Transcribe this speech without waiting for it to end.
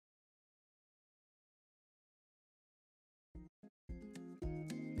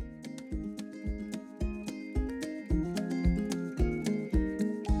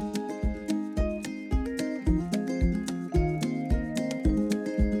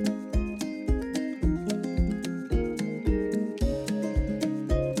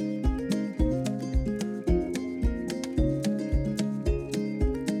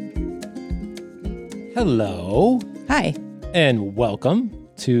Hello. Hi. And welcome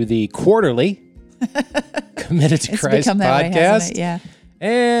to the quarterly Committed to Christ become that way, podcast. hasn't it? Yeah.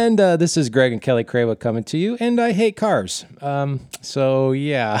 And this is Greg and Kelly Krawa coming to you. And I hate cars. So,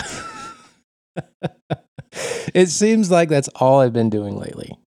 yeah. It seems like that's all I've been doing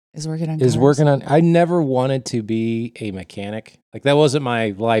lately. Is working on I never wanted to be a mechanic. Like, that wasn't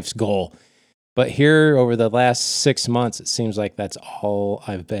my life's goal. But here, over the last 6 months, it seems like that's all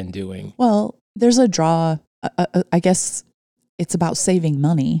I've been doing. Well, there's a draw. I guess it's about saving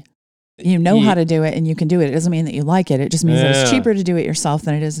money. You know how to do it and you can do it. It doesn't mean that you like it. It just means that it's cheaper to do it yourself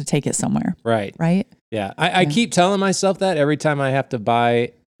than it is to take it somewhere. Right. Right? Yeah. I keep telling myself that every time I have to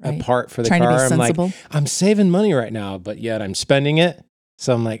buy a part for the Trying car. To be I'm sensible. like, I'm saving money right now, but yet I'm spending it.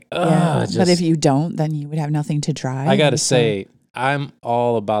 So I'm like, but if you don't, then you would have nothing to drive. I got to say, I'm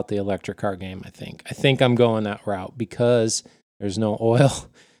all about the electric car game, I think I'm going that route because there's no oil,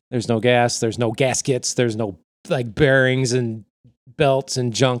 there's no gas, there's no gaskets, there's no like bearings and belts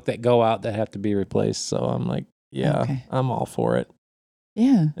and junk that go out that have to be replaced. So I'm like, I'm all for it.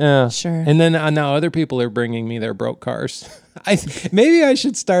 Yeah, sure. And then now other people are bringing me their broke cars. Maybe I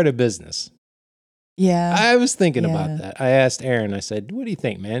should start a business. Yeah. I was thinking about that. I asked Aaron, I said, what do you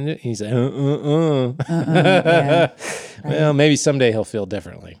think, man? He said, yeah. Well, maybe someday he'll feel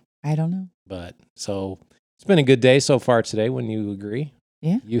differently. I don't know. But so it's been a good day so far today. Wouldn't you agree?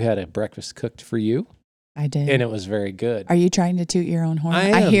 Yeah. You had a breakfast cooked for you. I did. And it was very good. Are you trying to toot your own horn? I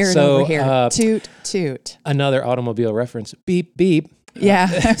am. I hear it over here. Toot, toot. Another automobile reference. Beep, beep. Yeah,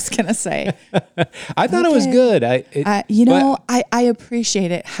 I was going to say. I thought it was good. I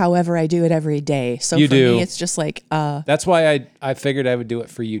appreciate it. However, I do it every day. So for me, it's just like. That's why I figured I would do it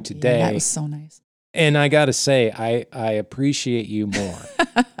for you today. Yeah, that was so nice. And I got to say, I appreciate you more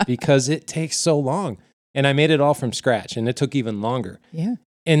because it takes so long. And I made it all from scratch and it took even longer. Yeah.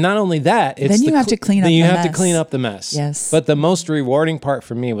 And not only that, it's then you have to clean up the mess. You have to clean up the mess. Yes. But the most rewarding part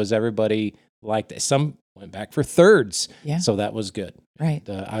for me was everybody liked it. Some went back for thirds. Yeah. So that was good. Right.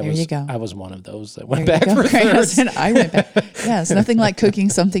 You go. I was one of those that went back for thirds. I went back. Yes. Nothing like cooking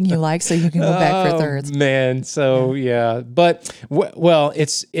something you like so you can go back for thirds. Man. So yeah. But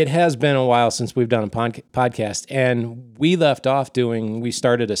it has been a while since we've done a podcast and we left off we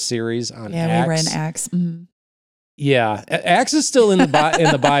started a series on Acts. Yeah, we were in Acts. Mm-hmm. Yeah. Acts is still in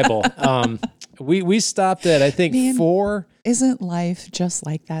the Bible. We stopped at, I think, 4. Isn't life just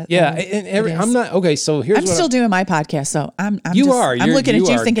like that? Yeah, I'm not okay. So here's I'm still doing my podcast. So I'm I'm looking at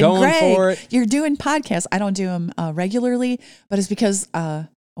you thinking, Greg, for you're doing podcasts. I don't do them regularly, but it's because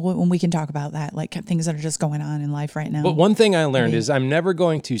when we can talk about that, like things that are just going on in life right now. But one thing I learned is I'm never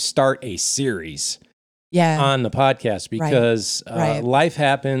going to start a series. On the podcast because life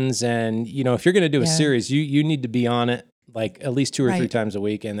happens, and if you're going to do a series, you need to be on it like at least 2 or 3 times a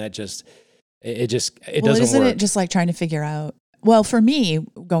week, and that just it doesn't work. Isn't it just like trying to figure out? Well, for me,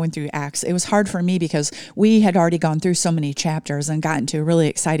 going through Acts, it was hard for me because we had already gone through so many chapters and gotten to a really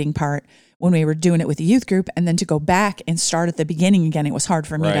exciting part when we were doing it with the youth group, and then to go back and start at the beginning again, it was hard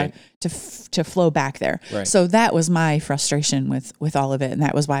for me to flow back there. Right. So that was my frustration with all of it, and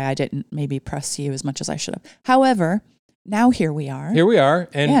that was why I didn't maybe press you as much as I should have. However, now here we are,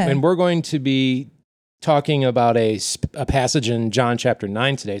 and we're going to be talking about a passage in John chapter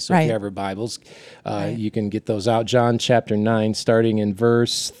 9 today. So if you have your Bibles, you can get those out. John chapter 9, starting in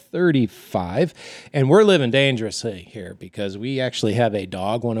verse 35. And we're living dangerously here because we actually have a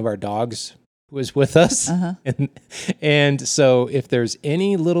dog, one of our dogs who is with us. Uh-huh. And so if there's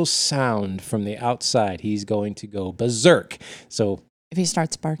any little sound from the outside, he's going to go berserk. So if he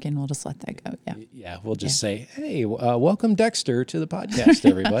starts barking, we'll just let that go. Yeah. Yeah. We'll just say, hey, welcome Dexter to the podcast,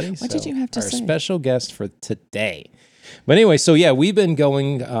 everybody. What did you have to say? Our special guest for today. But anyway, so yeah, we've been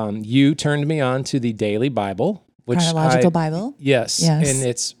going, you turned me on to the Daily Bible, which Chronological Bible. Yes. And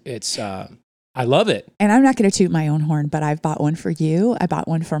it's I love it. And I'm not going to toot my own horn, but I've bought one for you. I bought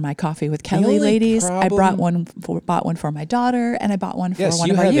one for my Coffee with Kelly ladies. I bought one for my daughter, and I bought one for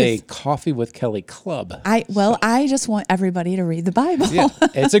one of our youth. You have a Coffee with Kelly club. I just want everybody to read the Bible. Yeah,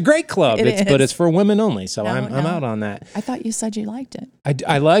 it's a great club, but it's for women only. So I'm out on that. I thought you said you liked it.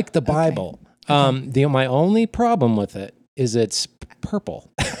 I like the Bible. Okay. My only problem with it is it's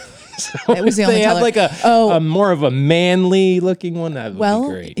purple. So it was the only they color. have like a more of a manly looking one, that would be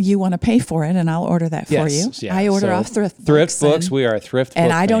great. You want to pay for it, and I'll order that for you. Yeah. I order off thrift books. We are thrift and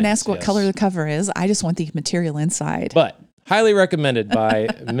book I don't fans, ask what color the cover is. I just want the material inside. But highly recommended by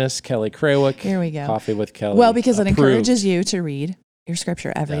Miss Kelly Krawick. Here we go. Coffee with Kelly. Well, because it encourages you to read your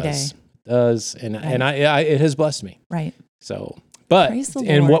scripture every day. And it has blessed me. Right. So But, Praise the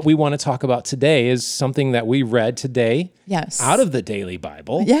and Lord. what we want to talk about today is something that we read today Yes. out of the Daily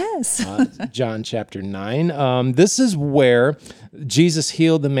Bible. Yes. John chapter 9. This is where Jesus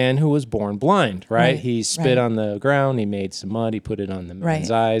healed the man who was born blind, right? Right, He spit right. on the ground, he made some mud, he put it on the man's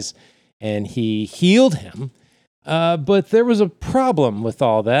Right. eyes, and he healed him. But there was a problem with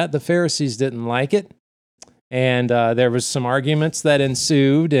all that. The Pharisees didn't like it, and there was some arguments that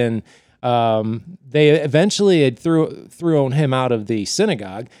ensued, and they eventually had thrown him out of the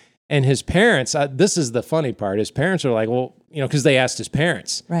synagogue. And his parents, this is the funny part, his parents are like, well, because they asked his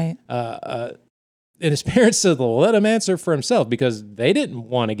parents. Right. And his parents said, well, let him answer for himself, because they didn't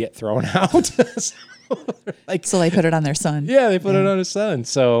want to get thrown out. So they put it on their son. Yeah, they put it on his son.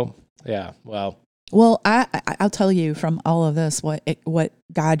 So, yeah, well. Well, I'll tell you from all of this, what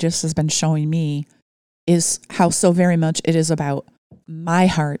God just has been showing me is how so very much it is about my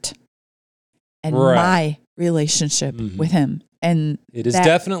heart and Right. my relationship with him. And It is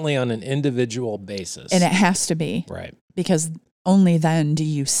definitely on an individual basis. And it has to be. Right. Because only then do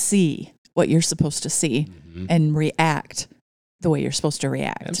you see what you're supposed to see and react the way you're supposed to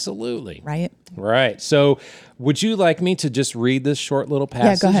react. Absolutely. Right? Right. So would you like me to just read this short little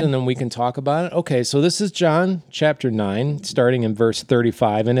passage go ahead. and then we can talk about it? Okay, so this is John chapter 9, starting in verse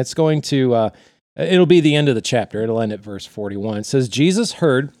 35, and it's going to, it'll be the end of the chapter. It'll end at verse 41. It says, Jesus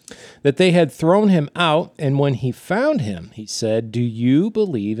heard that they had thrown him out, and when he found him, he said, do you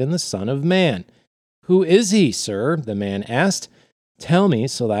believe in the Son of Man? Who is he, sir? The man asked. Tell me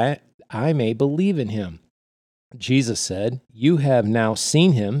so that I may believe in him. Jesus said, you have now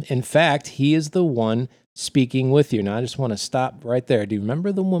seen him. In fact, he is the one speaking with you. Now, I just want to stop right there. Do you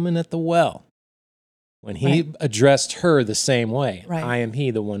remember the woman at the well? When he addressed her the same way, Right. I am he,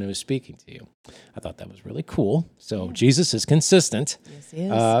 the one who is speaking to you. I thought that was really cool. So Jesus is consistent. Yes, he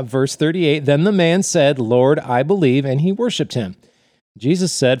is. Verse 38, then the man said, Lord, I believe, and he worshiped him.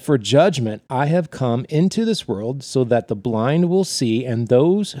 Jesus said, for judgment I have come into this world so that the blind will see, and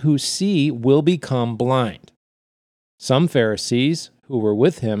those who see will become blind. Some Pharisees who were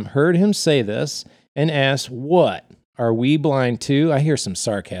with him heard him say this and asked, what? Are we blind too? I hear some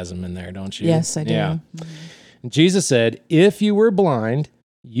sarcasm in there, don't you? Yes, I do. Yeah. And Jesus said, if you were blind,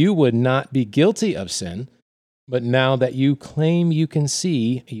 you would not be guilty of sin, but now that you claim you can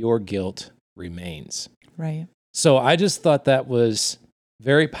see, your guilt remains. Right. So I just thought that was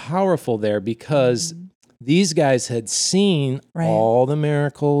very powerful there, because these guys had seen Right. all the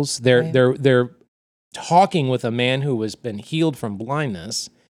miracles. Right. They're talking with a man who has been healed from blindness,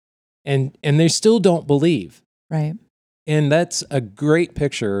 and they still don't believe. Right. And that's a great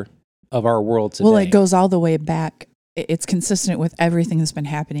picture of our world today. Well, it goes all the way back. It's consistent with everything that's been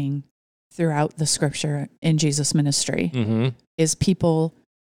happening throughout the scripture in Jesus' ministry. Mm-hmm. Is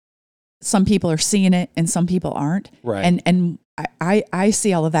some people are seeing it and some people aren't. Right. And I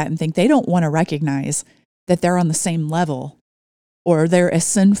see all of that and think they don't want to recognize that they're on the same level or they're as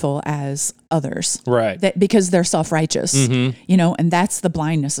sinful as others. Right. Because they're self-righteous, Mm-hmm. and that's the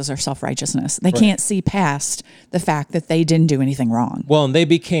blindness is our self-righteousness. They can't see past the fact that they didn't do anything wrong. Well, and they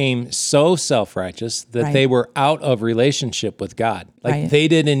became so self-righteous that Right. they were out of relationship with God. Like Right. they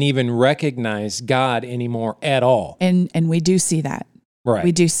didn't even recognize God anymore at all. And we do see that. Right.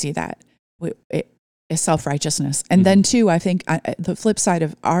 We do see that. It's self-righteousness. And then too, I think the flip side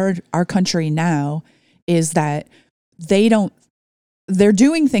of our country now is that they're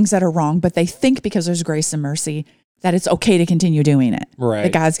doing things that are wrong, but they think because there's grace and mercy that it's okay to continue doing it. Right.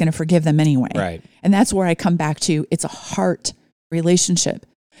 That God's going to forgive them anyway. Right. And that's where I come back to, it's a heart relationship,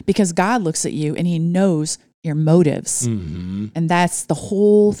 because God looks at you and he knows your motives. Mm-hmm. And that's the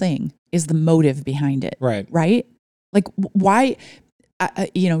whole thing, is the motive behind it. Right. Right? Like why,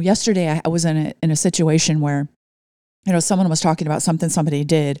 yesterday I was in a situation where, someone was talking about something somebody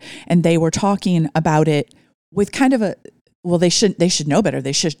did, and they were talking about it with kind of they should know better.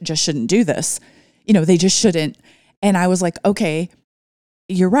 They just shouldn't do this. They just shouldn't. And I was like, okay,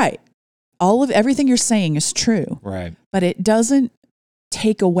 you're right. Everything you're saying is true. Right. But it doesn't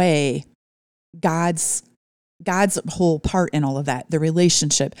take away God's whole part in all of that, the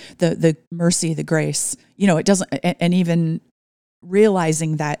relationship, the mercy, the grace, it doesn't, and even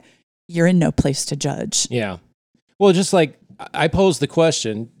realizing that you're in no place to judge. Yeah. Well, just like I posed the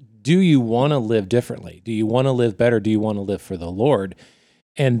question, do you want to live differently? Do you want to live better? Do you want to live for the Lord?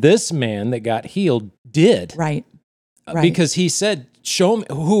 And this man that got healed did. Right. Because he said, show me,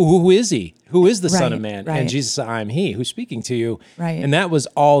 who is he? Who is the Son of Right, Man? right. And Jesus said, I'm he who's speaking to you. Right. And that was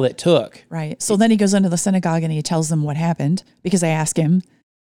all it took. Right. So then he goes into the synagogue and he tells them what happened, because they ask him.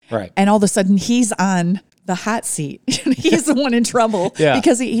 Right. And all of a sudden he's on the hot seat. He's the one in trouble. Yeah.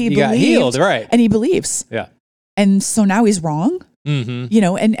 Because he got believed, healed, right. And he believes. Yeah. And so now he's wrong. You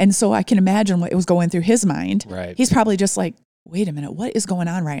know, and so I can imagine what was going through his mind. Right. He's probably just like, wait a minute, what is going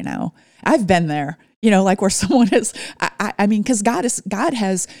on right now? I've been there, you know, like where someone is, I mean, because God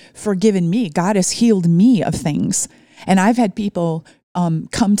has forgiven me. God has healed me of things. And I've had people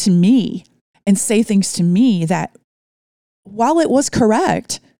come to me and say things to me that while it was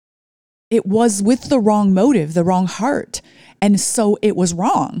correct, it was with the wrong motive, the wrong heart. And so it was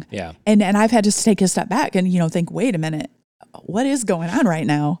wrong. Yeah. And I've had to take a step back and, you know, think, wait a minute, what is going on right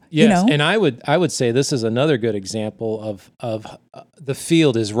now? Yes, You know? and I would say this is another good example of the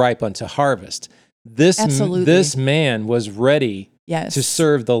field is ripe unto harvest. Absolutely. This man was ready Yes. to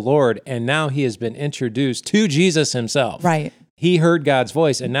serve the Lord, and now he has been introduced to Jesus himself. Right. He heard God's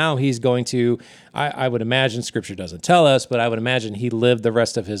voice, and now he's going to, I would imagine, Scripture doesn't tell us, but I would imagine he lived the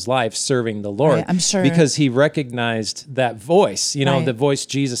rest of his life serving the Lord. Right, I'm sure. Because he recognized that voice, you know, Right. the voice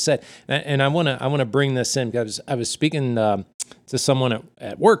Jesus said. And I want to bring this in because I was speaking to someone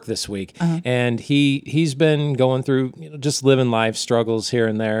at work this week, and he's been going through, you know, just living life struggles here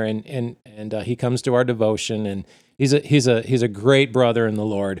and there, and he comes to our devotion, and he's a great brother in the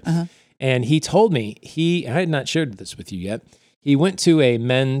Lord. And he told me I had not shared this with you yet. He went to a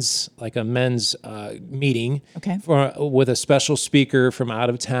men's meeting Okay. with a special speaker from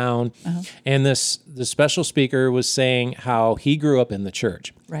out of town, and the special speaker was saying how he grew up in the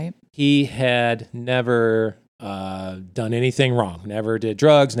church. Right. He had never done anything wrong, never did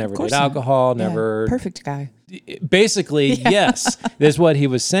drugs, never did course not. alcohol, Yeah. never. Perfect guy. Basically, yes, is what he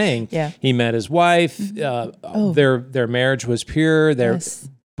was saying. Yeah. He met his wife. Their marriage was pure. Yes.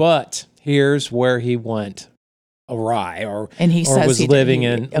 But here's where he went awry, And he or says was he did. living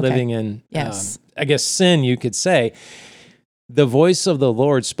Okay. in Yes. I guess sin, you could say. The voice of the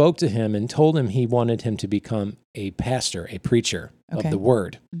Lord spoke to him and told him he wanted him to become a pastor, a preacher Okay. of the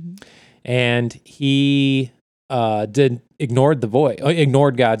word. Mhm. And he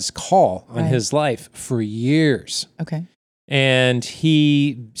ignored God's call on Right. his life for years. Okay. And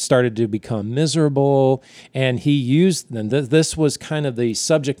he started to become miserable, and he used them. This was kind of the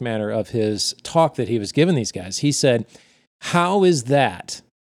subject matter of his talk that he was giving these guys. He said, how is that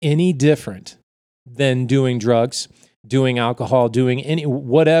any different than doing drugs, doing alcohol, doing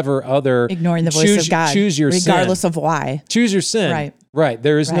whatever other... Ignoring the voice of God. Choose your regardless sin. of why. Choose your sin. Right. Right.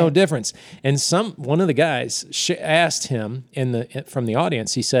 There is no Right. difference. And one of the guys asked him from the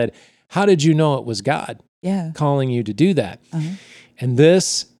audience, he said, how did you know it was God Yeah. calling you to do that? And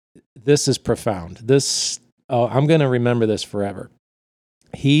this is profound. I'm going to remember this forever.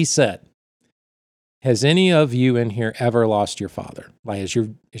 He said, has any of you in here ever lost your father? Like, as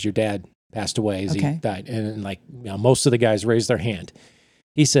your dad passed away, as he Okay. died, and like, you know, most of the guys raised their hand.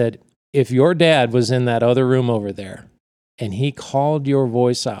 He said, if your dad was in that other room over there and he called your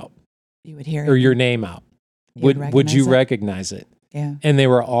voice out You would hear it. or your name out, You would you recognize it? recognize it? Yeah. And they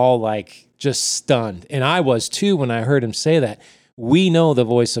were all like just stunned. And I was too when I heard him say that. We know the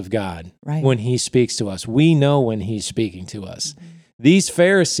voice of God Right. when he speaks to us. We know when he's speaking to us. These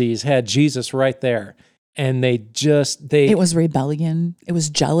Pharisees had Jesus right there. And it was rebellion. It was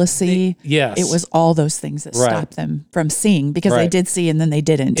jealousy. Yes. It was all those things that Right. stopped them from seeing because they Right. did see and then they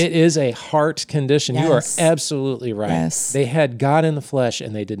didn't. It is a heart condition. You are Yes. absolutely right. Yes. They had God in the flesh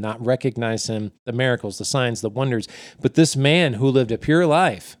and they did not recognize him, the miracles, the signs, the wonders. But this man who lived a pure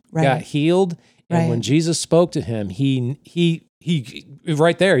life Right. got healed. And Right. when Jesus spoke to him, he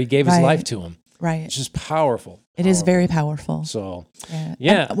right there, he gave his Right. life to him. right. It's just powerful. It is very powerful. So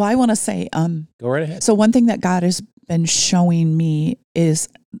Yeah. Well, I want to say, go right ahead. so one thing that God has been showing me is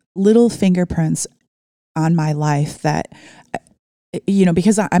little fingerprints on my life that, you know,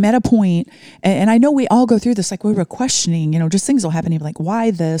 because I'm at a point, and I know we all go through this, like we were questioning, you know, just things will happen. You're like, why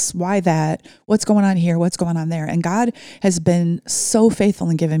this, why that, what's going on here, what's going on there. And God has been so faithful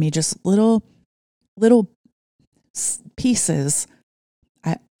in giving me just little pieces,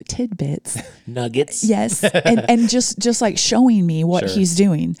 tidbits. Nuggets. Yes. And just like showing me what Sure. he's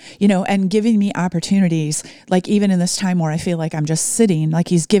doing, you know, and giving me opportunities, like even in this time where I feel like I'm just sitting, like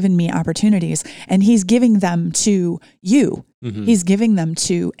he's given me opportunities and he's giving them to you. Mhm. He's giving them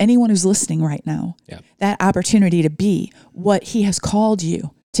to anyone who's listening right now. Yeah. That opportunity to be what he has called you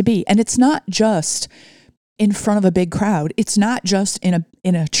to be. And it's not just in front of a big crowd. It's not just in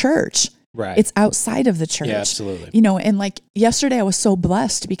a church. Right. It's outside of the church. Yeah, absolutely. You know, and like yesterday I was so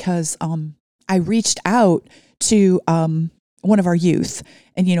blessed because I reached out to one of our youth,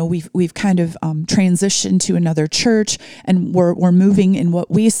 and you know, we've kind of transitioned to another church, and we're moving in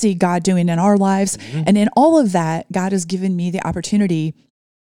what we see God doing in our lives. Mm-hmm. And in all of that, God has given me the opportunity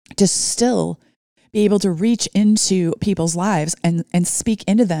to still be able to reach into people's lives and speak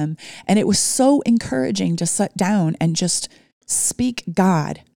into them. And it was so encouraging to sit down and just speak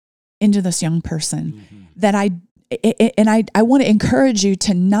God into this young person, that I want to encourage you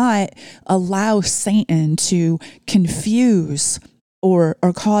to not allow Satan to confuse or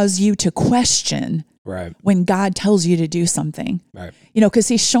cause you to question Right. when God tells you to do something. Right. Because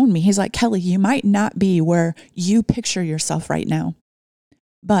he's shown me, he's like, Kelly, you might not be where you picture yourself right now,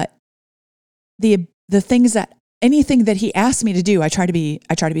 but the things that, anything that he asked me to do, I try to be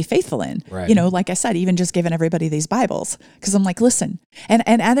faithful in. Right. Like I said, even just giving everybody these Bibles, because I'm like, listen, and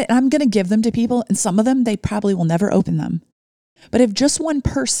I'm going to give them to people, and some of them, they probably will never open them. But if just one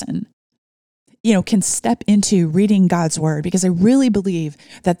person, can step into reading God's word, because I really believe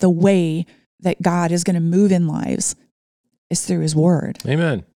that the way that God is going to move in lives is through his word.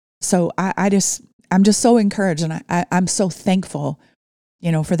 Amen. So I'm just so encouraged, and I'm so thankful,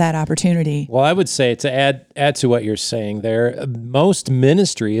 for that opportunity. Well, I would say, to add to what you're saying there, most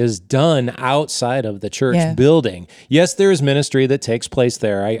ministry is done outside of the church building. Yes, there is ministry that takes place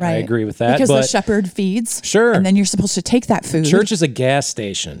there. I agree with that. Because but the shepherd feeds. Sure. And then you're supposed to take that food. Church is a gas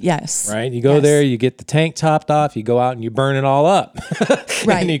station. Yes. Right? You go there, you get the tank topped off, you go out and you burn it all up.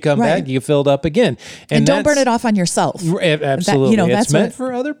 Right. And you come back, you filled up again. And don't burn it off on yourself. Absolutely. It's meant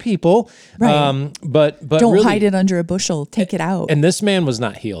for other people. Right. But don't really, hide it under a bushel. Take it out. And this man was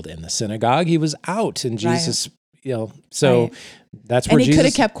not healed in the synagogue. He was out, and Jesus, so that's where and he Jesus could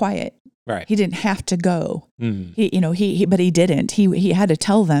have kept quiet. Right. He didn't have to go. But he didn't. He had to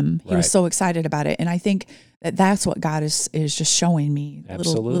tell them. He was so excited about it. And I think that's what God is just showing me.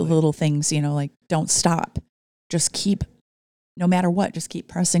 Little things, like don't stop. Just keep, no matter what, just keep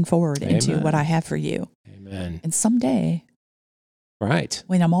pressing forward into what I have for you. Amen. And someday, right,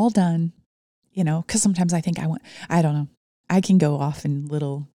 when I'm all done, because sometimes I think I don't know, I can go off in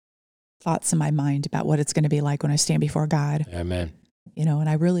little thoughts in my mind about what it's going to be like when I stand before God. Amen. And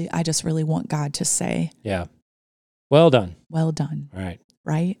I just really want God to say, yeah, well done. Well done.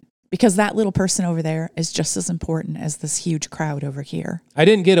 Right. Because that little person over there is just as important as this huge crowd over here. I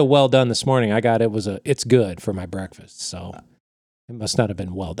didn't get a well done this morning. I got it's good for my breakfast. So it must not have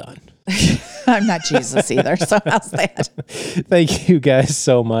been well done. I'm not Jesus either. So how's that? Thank you guys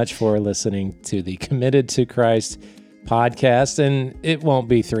so much for listening to the Committed to Christ podcast, and it won't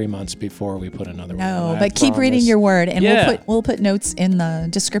be 3 months before we put another one. No, but keep reading your word, and we'll put notes in the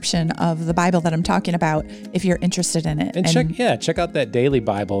description of the Bible that I'm talking about if you're interested in it. And check out that daily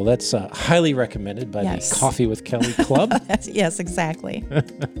Bible. That's highly recommended by the Coffee with Kelly Club. Yes, exactly.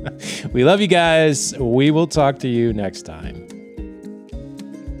 We love you guys. We will talk to you next time.